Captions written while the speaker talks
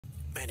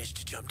managed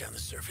to jump down the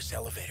surface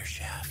elevator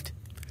shaft.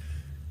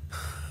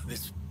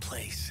 This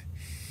place,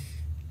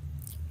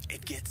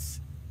 it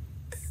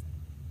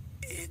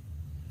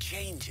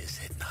changes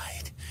at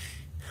night.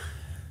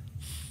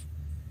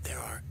 There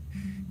are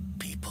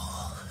people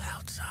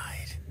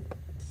outside.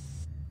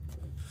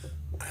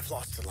 I've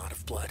lost a lot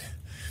of blood.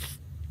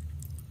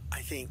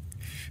 I think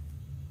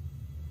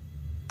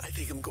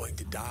I'm going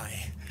to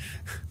die.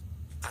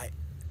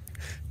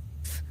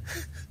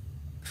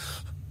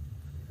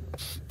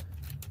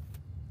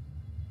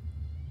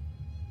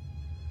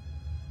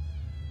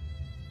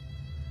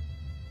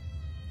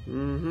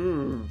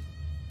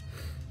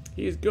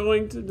 He's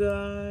going to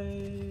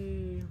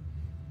die.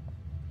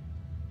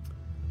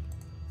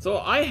 So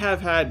I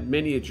have had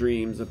many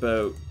dreams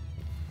about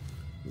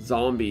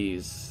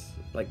zombies,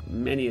 like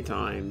many a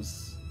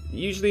times.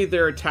 Usually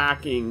they're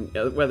attacking,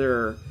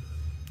 whether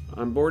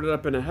I'm boarded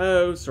up in a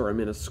house, or I'm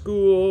in a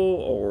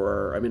school,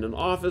 or I'm in an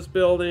office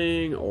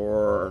building,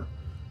 or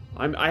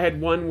I had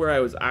one where I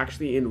was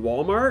actually in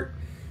Walmart.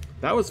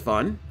 That was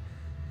fun.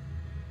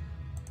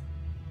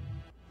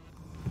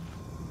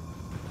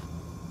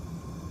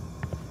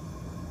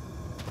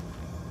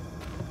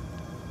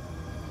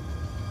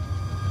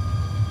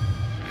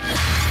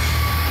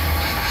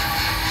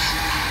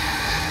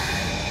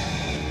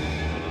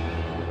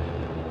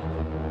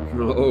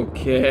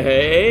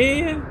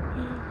 Okay.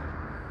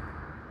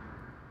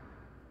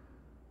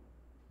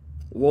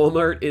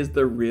 Walmart is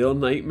the real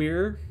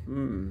nightmare?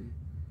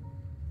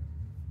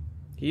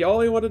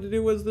 All he wanted to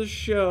do was the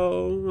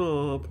show.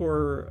 Oh,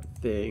 poor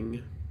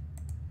thing.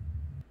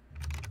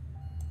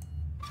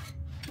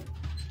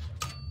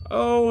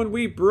 Oh, and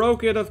we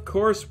broke it. Of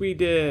course we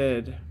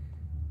did.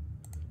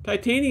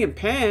 Titanium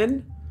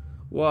pen?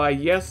 Why,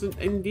 yes,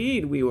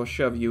 indeed, we will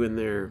shove you in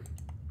there.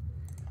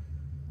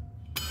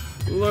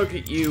 Look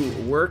at you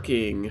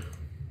working.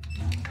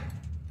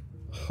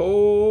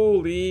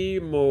 Holy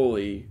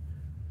moly.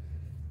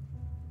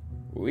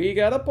 We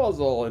got a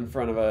puzzle in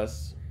front of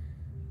us.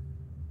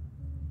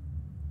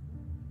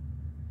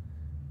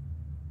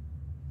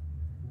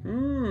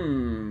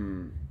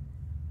 In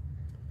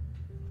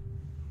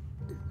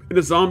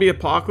a zombie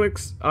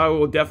apocalypse, I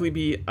will definitely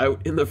be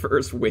out in the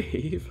first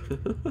wave.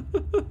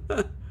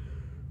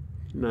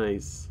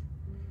 Nice.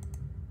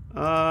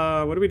 What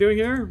are we doing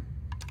here?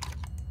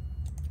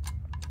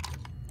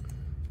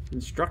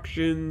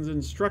 Instructions.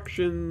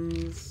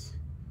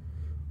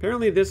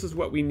 Apparently this is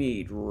what we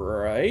need,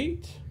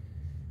 right?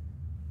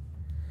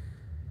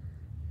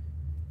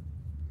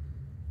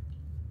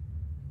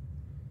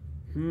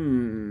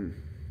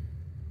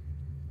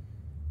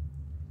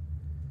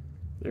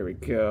 There we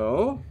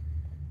go.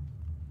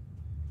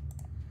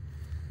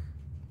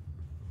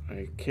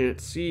 I can't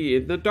see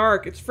in the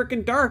dark. It's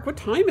freaking dark. What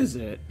time is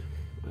it?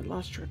 I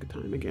lost track of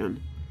time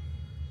again.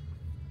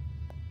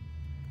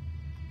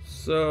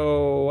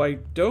 So, I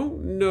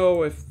don't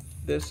know if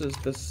this is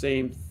the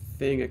same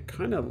thing. It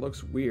kind of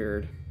looks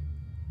weird.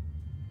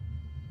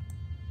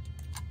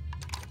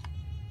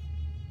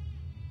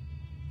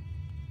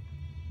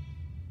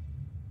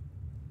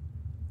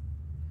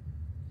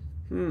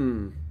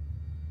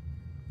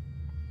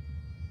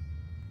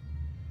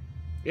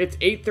 It's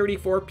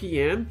 8:34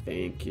 p.m.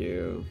 Thank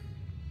you.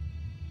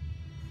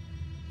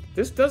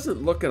 This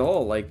doesn't look at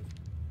all like...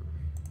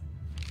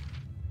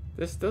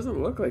 This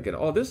doesn't look like it.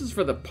 Oh, this is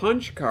for the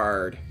punch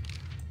card.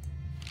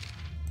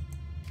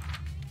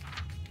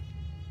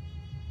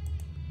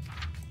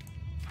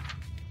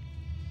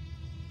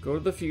 Go to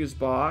the fuse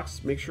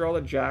box. Make sure all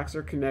the jacks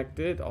are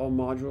connected. All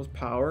modules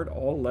powered.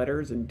 All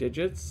letters and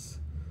digits.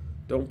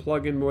 Don't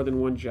plug in more than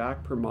one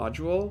jack per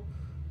module.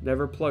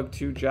 Never plug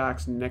two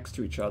jacks next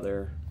to each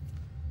other.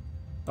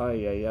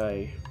 Ay, ay,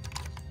 ay.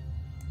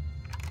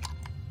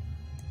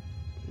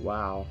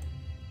 Wow.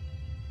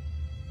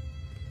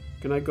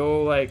 Can I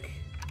go like...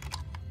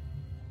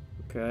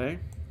 Okay.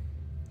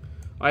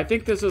 I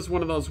think this is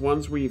one of those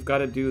ones where you've got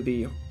to do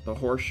the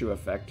horseshoe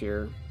effect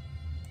here.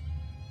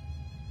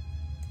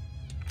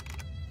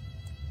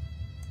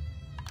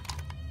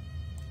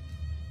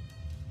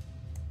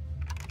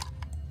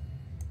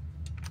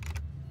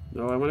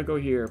 No, I want to go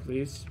here,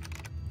 please.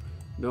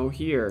 No,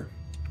 here.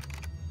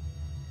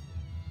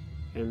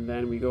 And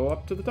then we go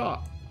up to the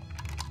top.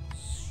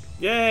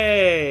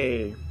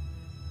 Yay!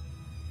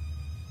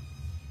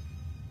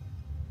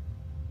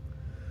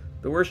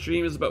 The worst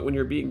dream is about when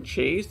you're being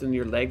chased and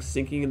your legs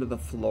sinking into the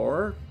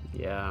floor.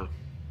 Yeah.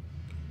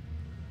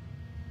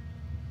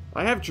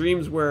 I have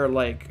dreams where,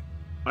 like,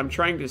 I'm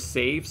trying to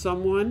save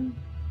someone,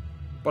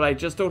 but I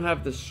just don't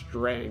have the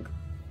strength.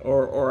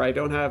 Or I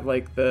don't have,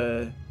 like,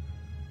 the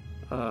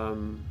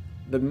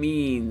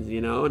means,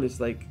 you know? And it's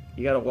like,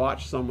 you gotta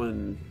watch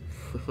someone...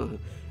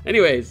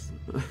 Anyways,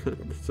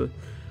 it's a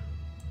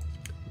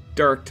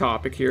dark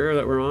topic here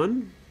that we're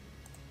on.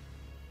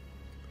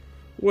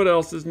 What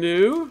else is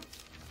new?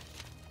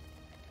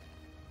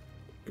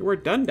 We're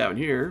done down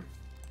here.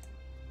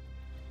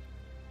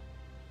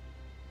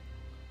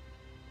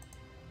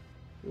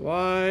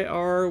 Why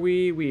are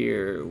we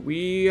weird?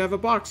 We have a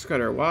box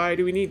cutter. Why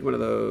do we need one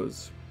of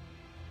those?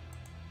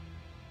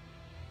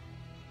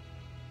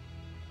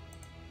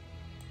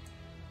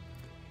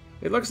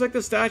 It looks like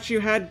the statue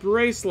had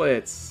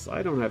bracelets.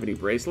 I don't have any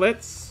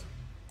bracelets.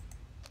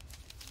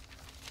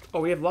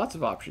 Oh, we have lots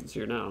of options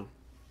here now.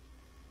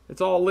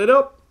 It's all lit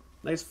up.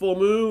 Nice full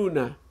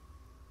moon.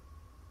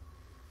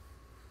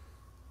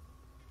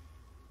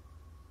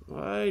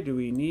 Why do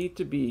we need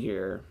to be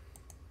here?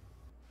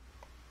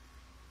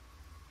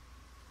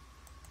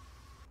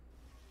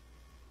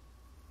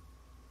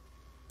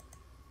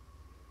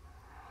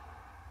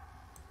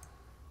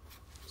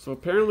 So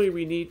apparently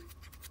we need...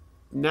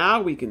 Now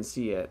we can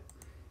see it.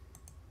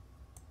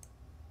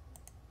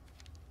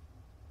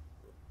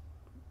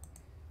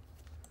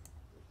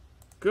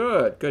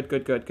 Good, good,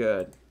 good, good,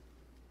 good.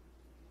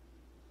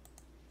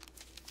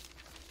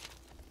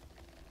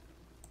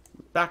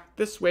 Back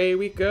this way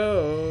we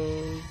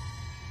go.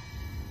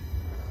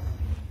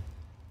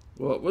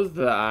 What was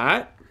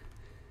that?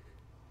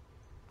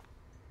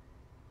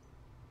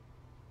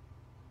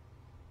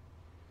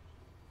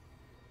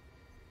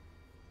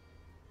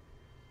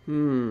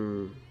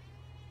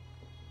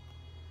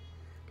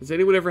 Has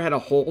anyone ever had a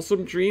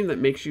wholesome dream that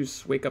makes you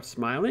wake up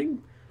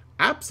smiling?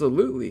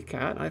 Absolutely,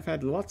 Kat. I've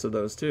had lots of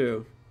those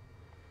too.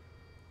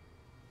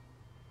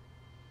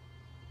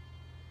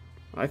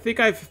 I think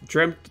I've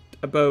dreamt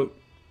about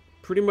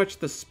pretty much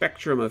the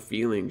spectrum of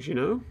feelings, you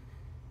know?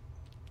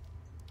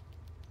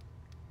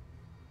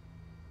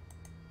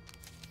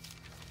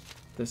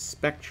 The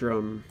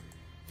spectrum.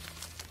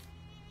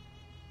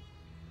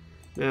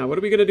 Now, what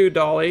are we gonna do,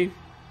 Dolly?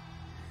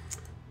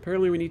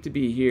 Apparently we need to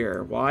be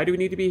here. Why do we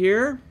need to be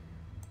here?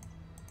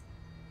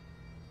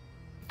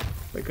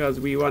 Because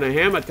we want a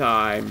hammer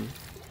time.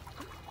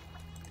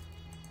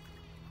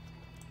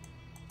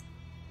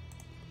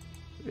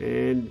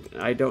 And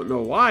I don't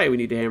know why we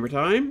need a hammer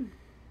time.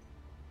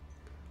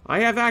 I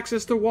have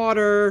access to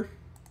water.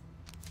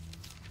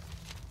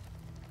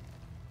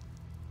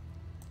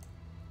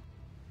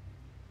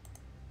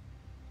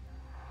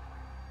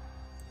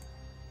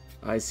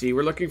 I see.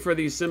 We're looking for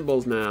these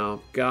symbols now.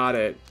 Got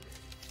it.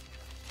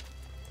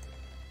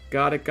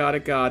 Got it, got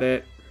it, got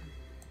it.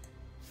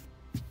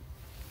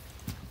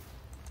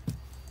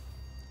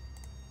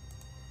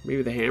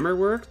 Maybe the hammer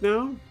works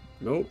now?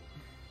 Nope.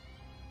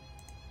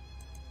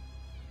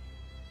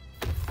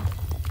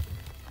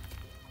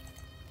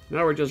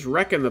 Now we're just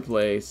wrecking the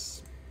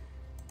place.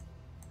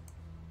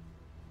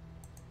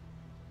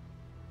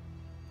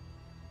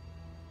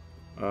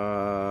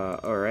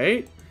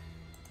 Alright.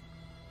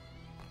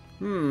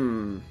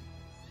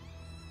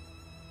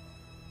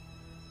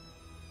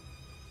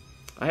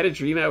 I had a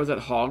dream I was at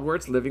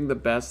Hogwarts living the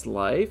best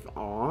life.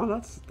 Aw,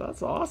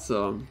 that's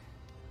awesome.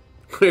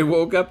 I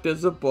woke up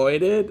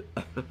disappointed.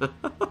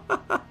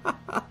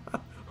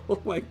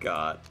 Oh my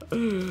god.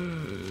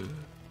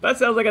 That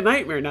sounds like a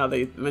nightmare now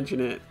they mention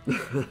it.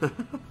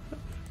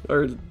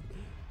 Or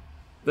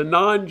the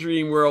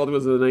non-dream world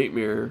was a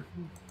nightmare.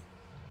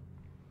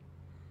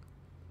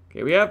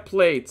 Okay, we have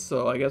plates,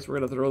 so I guess we're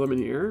gonna throw them in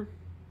here.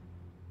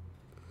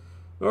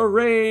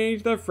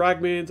 Arrange the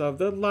fragments of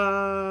the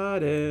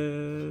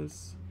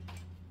lattice.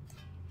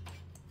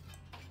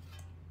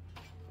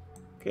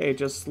 Okay, it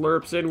just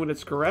slurps in when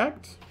it's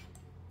correct.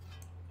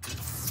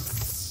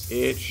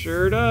 It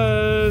sure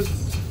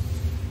does.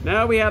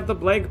 Now we have the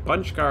blank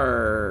punch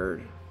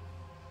card.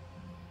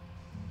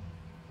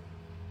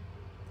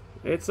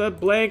 It's a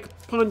blank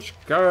punch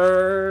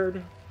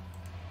card.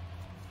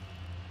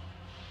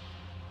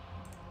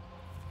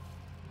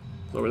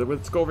 So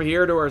let's go over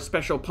here to our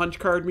special punch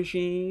card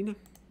machine.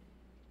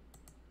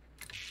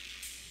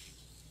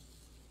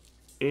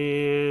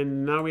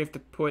 And now we have to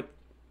put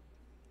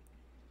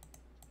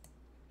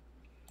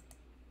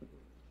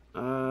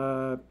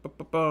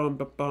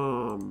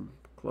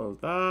close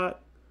that.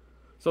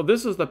 So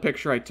this is the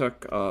picture I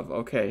took of,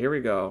 okay, here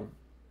we go.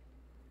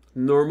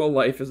 Normal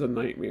life is a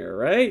nightmare,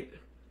 right?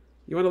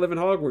 You want to live in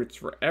Hogwarts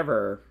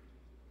forever.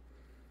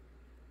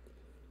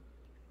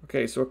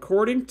 Okay, so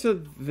according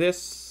to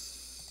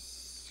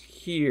this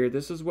here,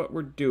 this is what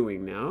we're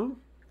doing now.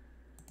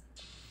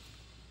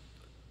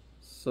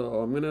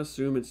 So I'm going to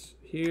assume it's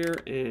here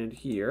and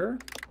here.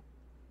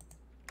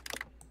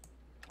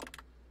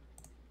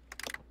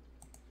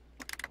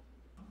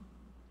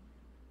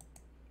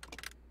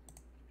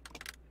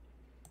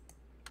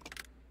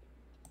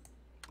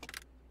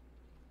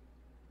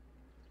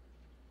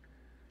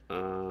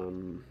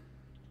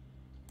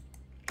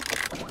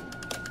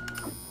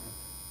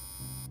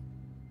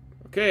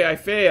 Okay, I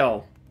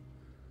fail.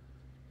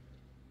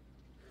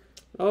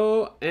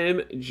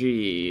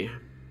 OMG.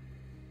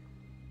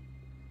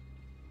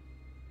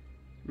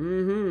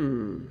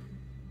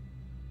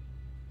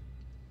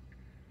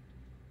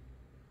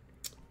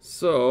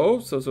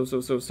 So. Let's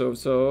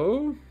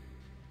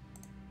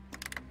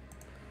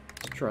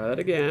try that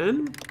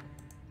again.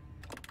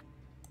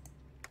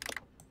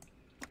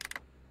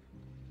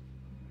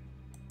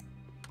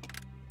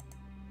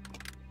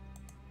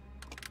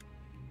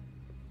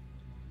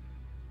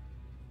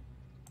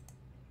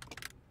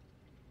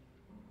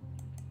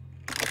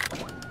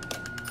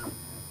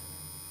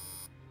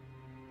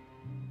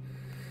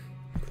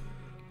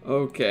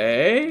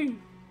 Okay.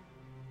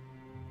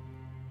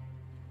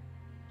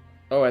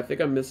 Oh, I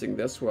think I'm missing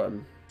this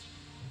one.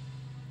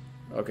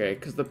 Okay,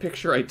 because the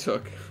picture I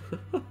took.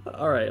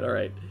 Alright,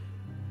 alright.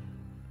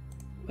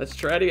 Let's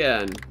try it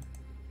again.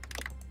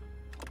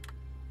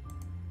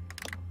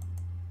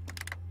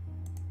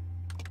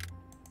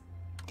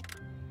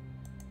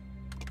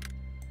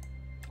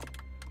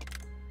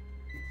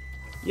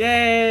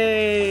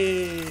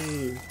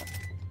 Yay!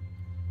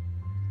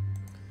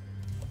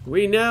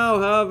 We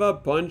now have a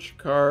punch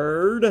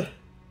card.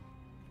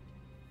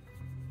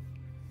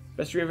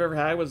 Best dream I've ever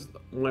had was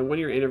my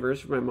 1-year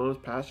anniversary of my mom's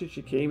passing.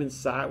 She came and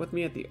sat with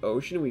me at the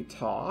ocean. We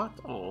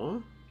talked. Aw.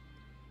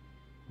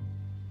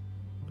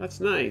 That's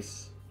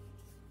nice.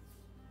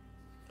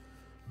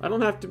 I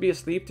don't have to be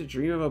asleep to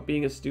dream about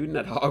being a student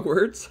at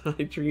Hogwarts.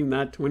 I dream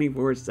that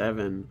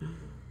 24/7.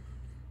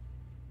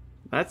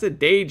 That's a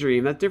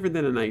daydream. That's different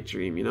than a night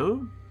dream, you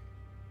know?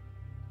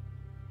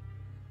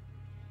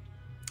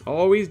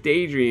 Always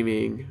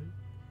daydreaming.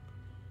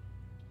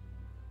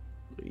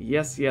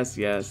 Yes, yes,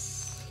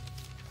 yes.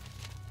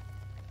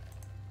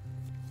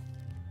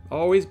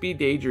 Always be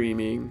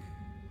daydreaming.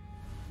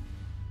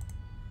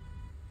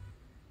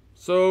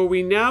 So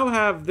we now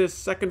have this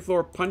second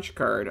floor punch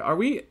card. Are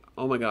we...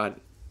 Oh my god.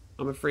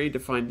 I'm afraid to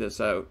find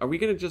this out. Are we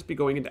going to just be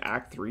going into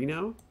Act 3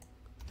 now?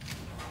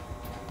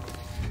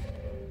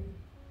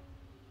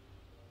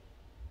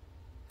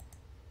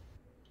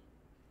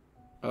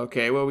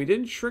 Okay, well, we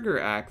didn't trigger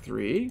Act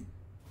 3.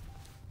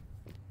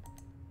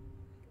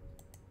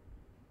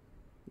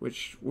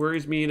 Which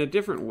worries me in a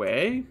different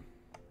way.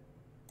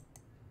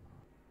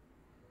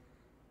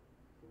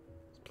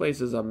 This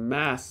place is a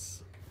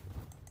mess.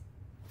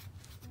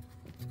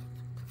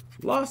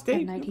 Lost That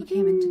eight. night he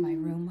came into my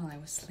room while I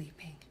was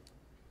sleeping.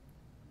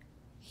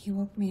 He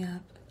woke me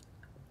up,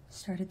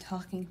 started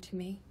talking to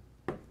me.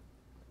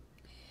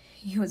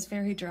 He was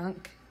very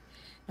drunk,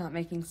 not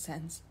making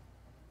sense.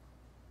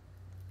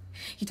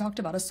 He talked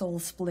about a soul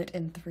split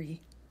in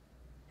 3.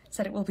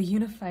 Said it will be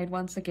unified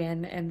once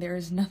again, and there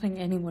is nothing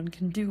anyone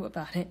can do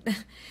about it.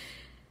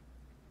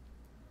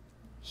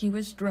 He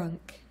was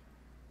drunk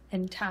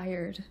and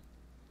tired,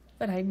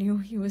 but I knew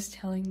he was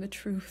telling the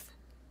truth.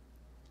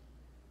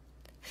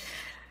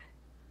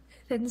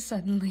 Then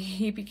suddenly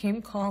he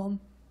became calm,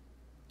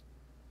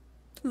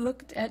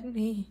 looked at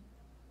me,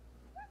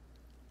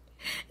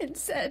 and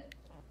said...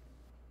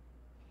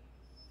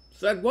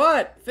 Said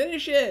what?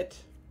 Finish it!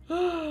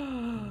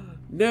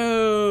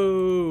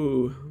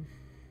 No!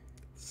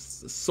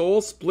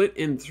 Soul split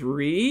in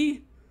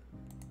 3?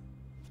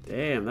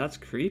 Damn, that's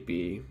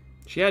creepy.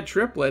 She had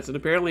triplets, and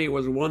apparently it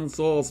was one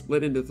soul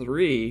split into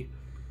 3.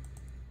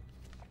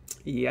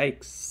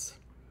 Yikes.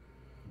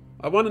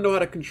 I want to know how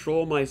to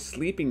control my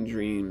sleeping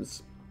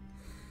dreams.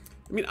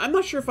 I mean, I'm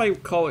not sure if I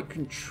call it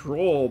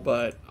control,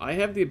 but I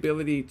have the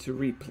ability to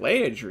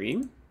replay a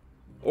dream.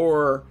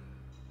 Or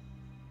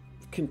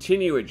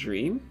continue a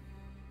dream.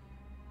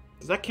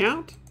 Does that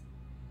count?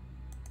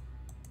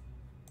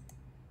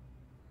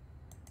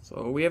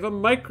 So we have a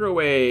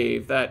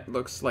microwave that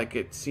looks like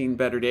it's seen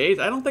better days.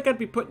 I don't think I'd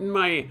be putting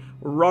my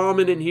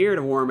ramen in here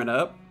to warm it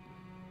up.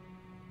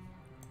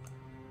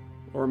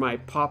 Or my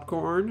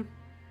popcorn.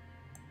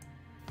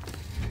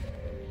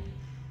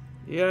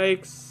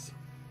 Yikes.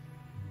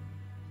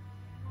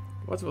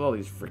 What's with all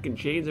these freaking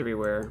chains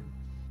everywhere?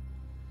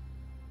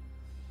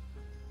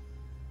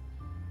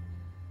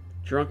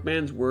 Drunk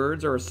man's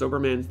words are a sober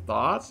man's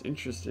thoughts?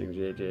 Interesting,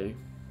 JJ.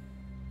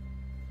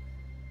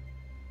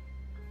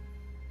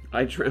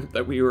 I dreamt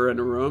that we were in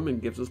a room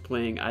and Gibbs was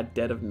playing at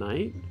dead of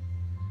night.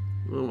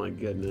 Oh my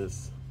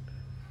goodness.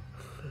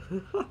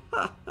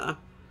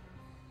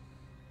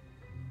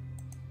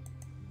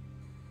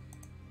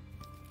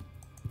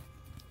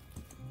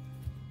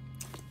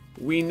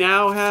 We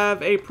now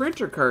have a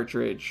printer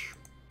cartridge.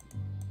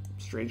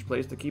 Strange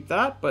place to keep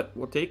that, but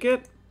we'll take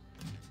it.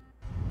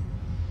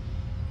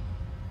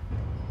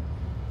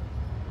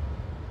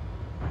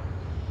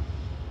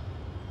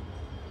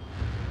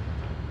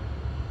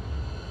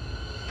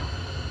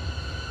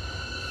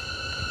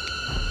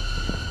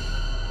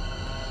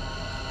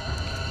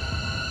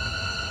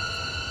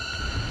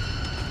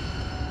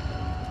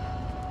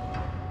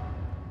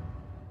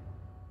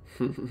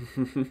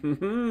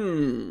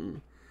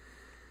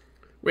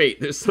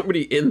 Wait, there's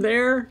somebody in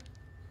there?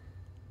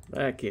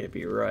 That can't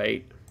be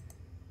right.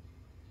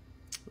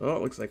 Oh,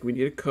 it looks like we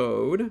need a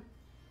code.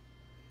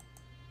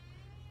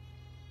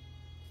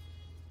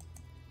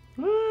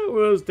 Oh, it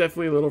was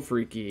definitely a little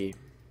freaky.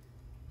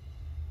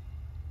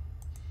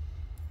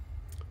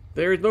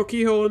 There's no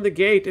keyhole in the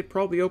gate. It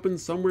probably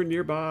opens somewhere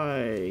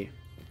nearby.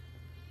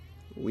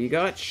 We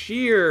got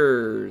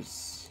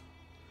shears.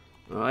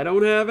 I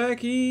don't have a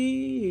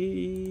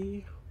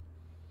key.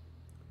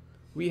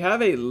 We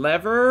have a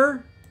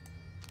lever.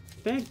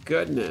 Thank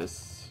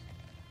goodness.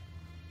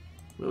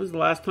 When was the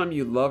last time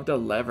you loved a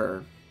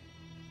lever?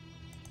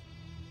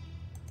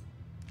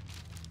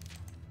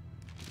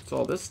 What's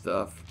all this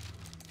stuff?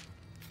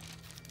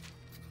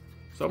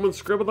 Someone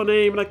scribbled a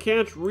name and I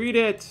can't read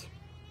it.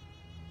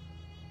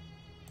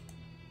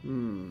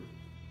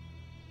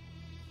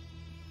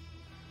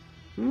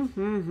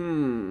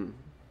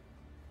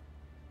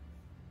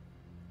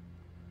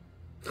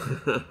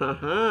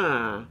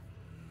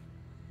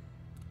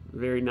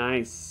 Very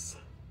nice.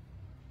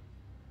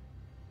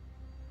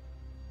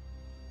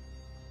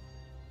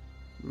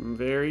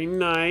 Very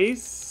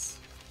nice.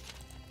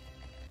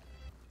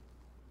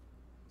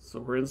 So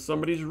we're in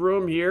somebody's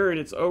room here, and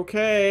it's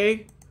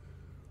okay.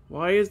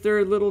 Why is there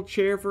a little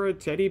chair for a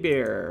teddy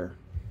bear?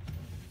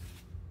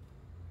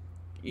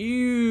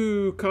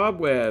 Ew,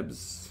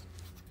 cobwebs.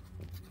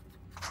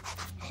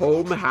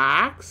 Home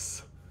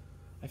hacks?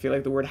 I feel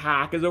like the word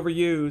hack is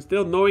overused.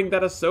 Still, knowing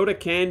that a soda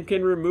can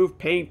remove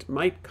paint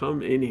might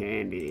come in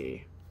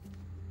handy.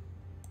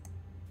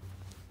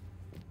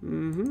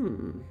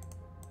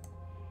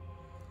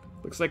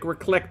 Looks like we're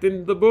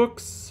collecting the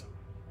books.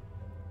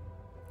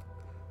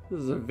 This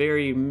is a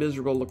very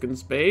miserable looking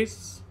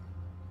space.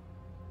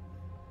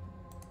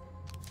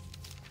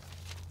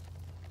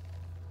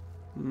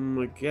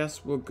 I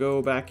guess we'll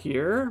go back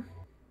here.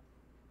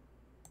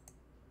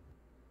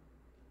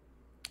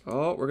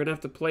 Oh, we're gonna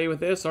have to play with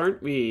this,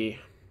 aren't we?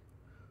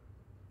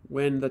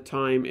 When the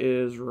time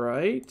is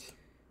right.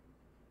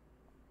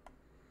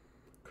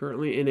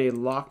 Currently in a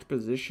locked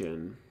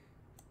position.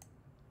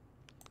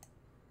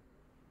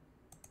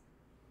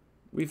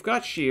 We've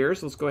got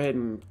shears. Let's go ahead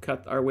and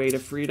cut our way to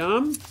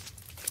freedom.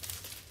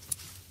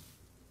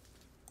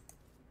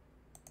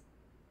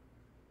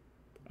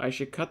 I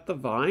should cut the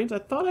vines? I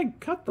thought I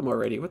cut them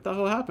already. What the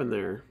hell happened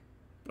there?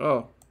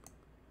 Oh.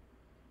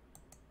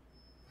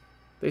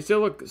 They still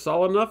look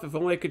solid enough. If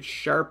only I could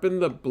sharpen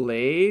the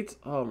blades.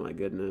 Oh my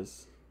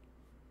goodness.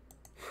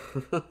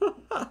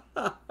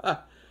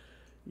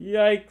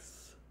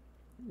 Yikes.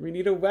 We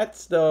need a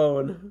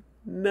whetstone.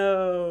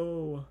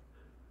 No.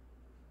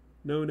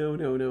 No, no,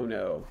 no, no,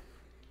 no.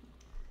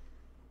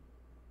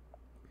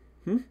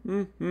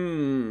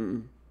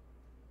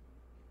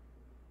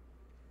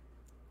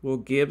 Well,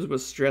 Gibbs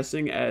was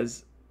stressing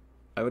as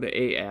out of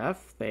AF.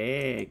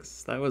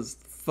 Thanks. That was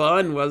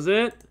fun, was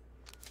it?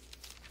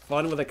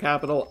 Fun with a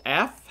capital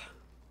F.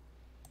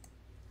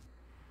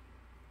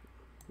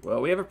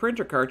 Well, we have a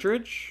printer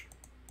cartridge.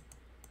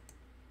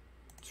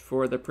 It's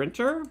for the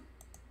printer.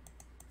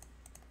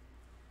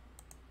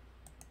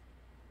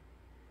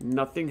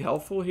 Nothing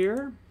helpful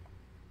here.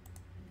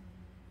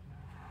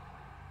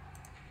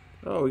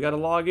 Oh, we gotta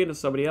log into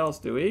somebody else,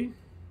 do we?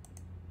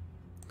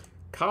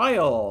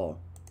 Kyle!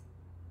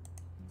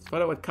 Let's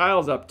find out what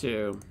Kyle's up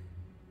to.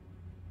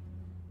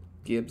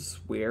 Gibbs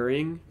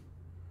swearing.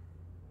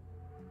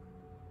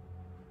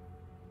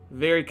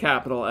 Very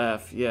capital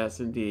F, yes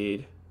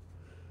indeed.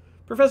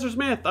 Professor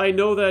Smith, I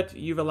know that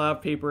you've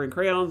allowed paper and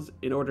crayons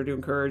in order to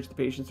encourage the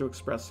patient to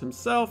express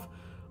himself.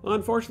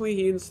 Unfortunately,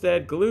 he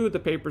instead glued the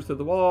papers to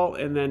the wall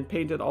and then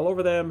painted all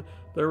over them.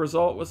 The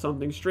result was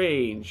something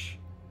strange.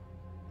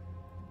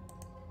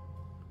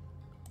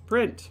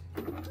 Print.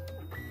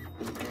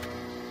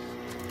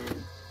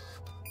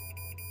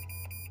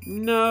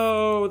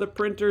 No, the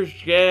printer's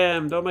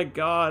jammed. Oh my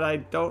god, I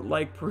don't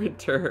like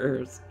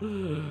printers.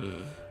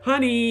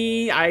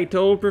 Honey, I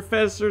told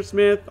Professor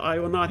Smith I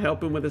will not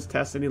help him with his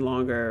test any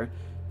longer.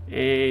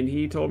 And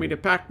he told me to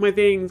pack my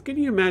things. Can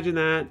you imagine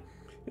that?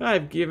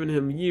 I've given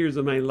him years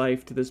of my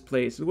life to this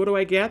place. And what do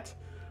I get?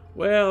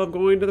 Well, I'm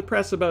going to the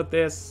press about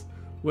this.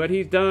 What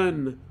he's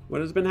done. What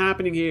has been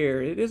happening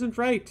here. It isn't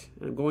right.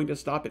 I'm going to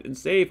stop it and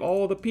save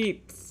all the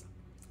peeps.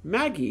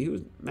 Maggie?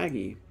 Who's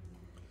Maggie?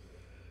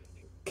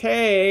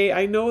 Kay,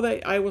 I know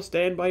that I will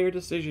stand by your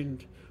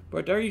decision.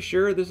 But are you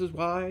sure this is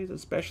wise?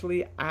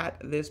 Especially at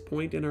this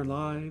point in our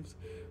lives.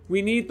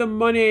 We need the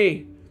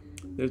money.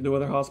 There's no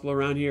other hospital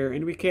around here.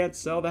 And we can't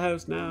sell the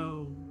house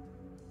now.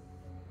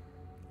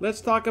 Let's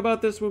talk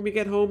about this when we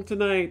get home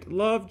tonight.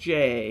 Love,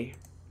 Jay.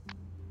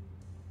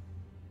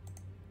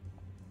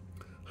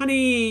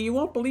 Honey, you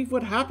won't believe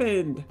what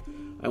happened.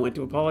 I went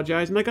to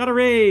apologize and I got a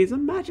raise.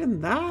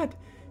 Imagine that.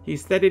 He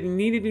said he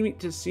needed me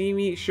to see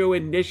me show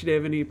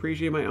initiative and he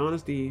appreciated my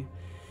honesty.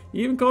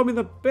 He even called me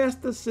the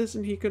best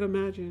assistant he could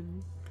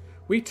imagine.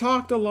 We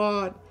talked a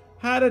lot,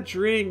 had a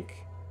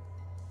drink.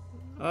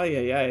 Oh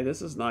yeah,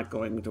 this is not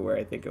going to where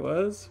I think it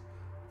was.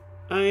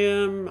 I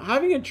am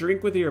having a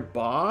drink with your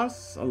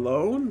boss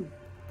alone?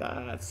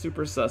 That's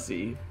super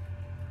sussy.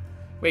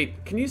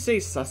 Wait, can you say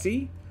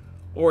sussy?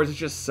 Or is it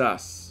just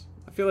sus?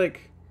 I feel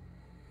like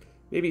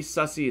maybe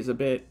sussy is a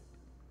bit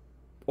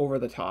over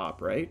the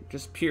top, right?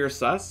 Just pure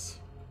sus.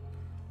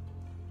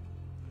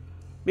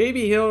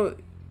 Maybe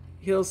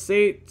he'll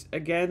say it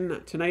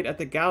again tonight at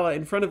the gala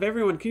in front of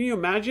everyone. Can you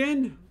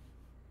imagine?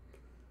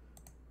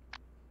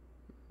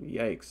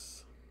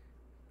 Yikes.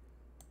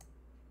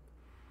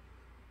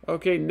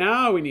 Okay,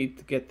 now we need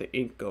to get the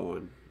ink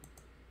going.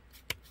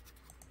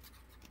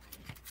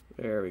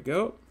 There we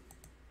go.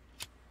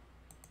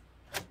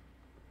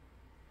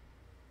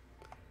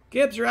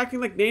 Gibbs, you're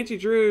acting like Nancy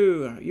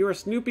Drew. You are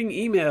snooping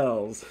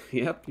emails.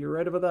 Yep, you're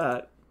right about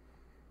that.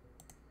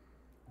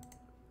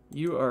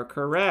 You are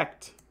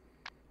correct.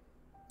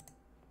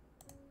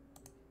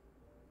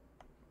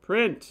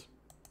 Print.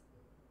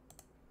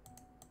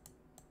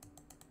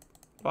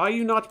 Why are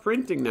you not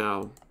printing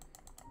now?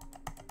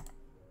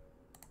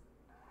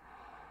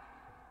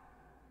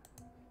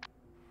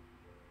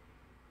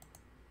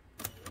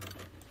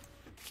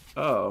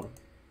 Oh.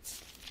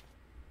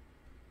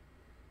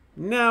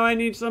 Now I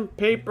need some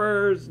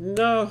papers.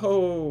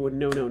 No.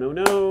 No, no, no,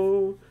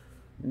 no.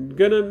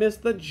 Gonna miss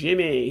the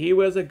Jimmy. He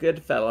was a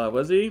good fella,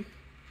 was he?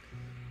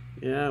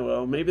 Yeah,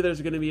 well, maybe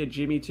there's gonna be a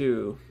Jimmy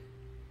too.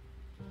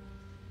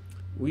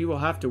 We will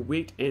have to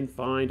wait and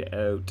find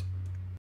out.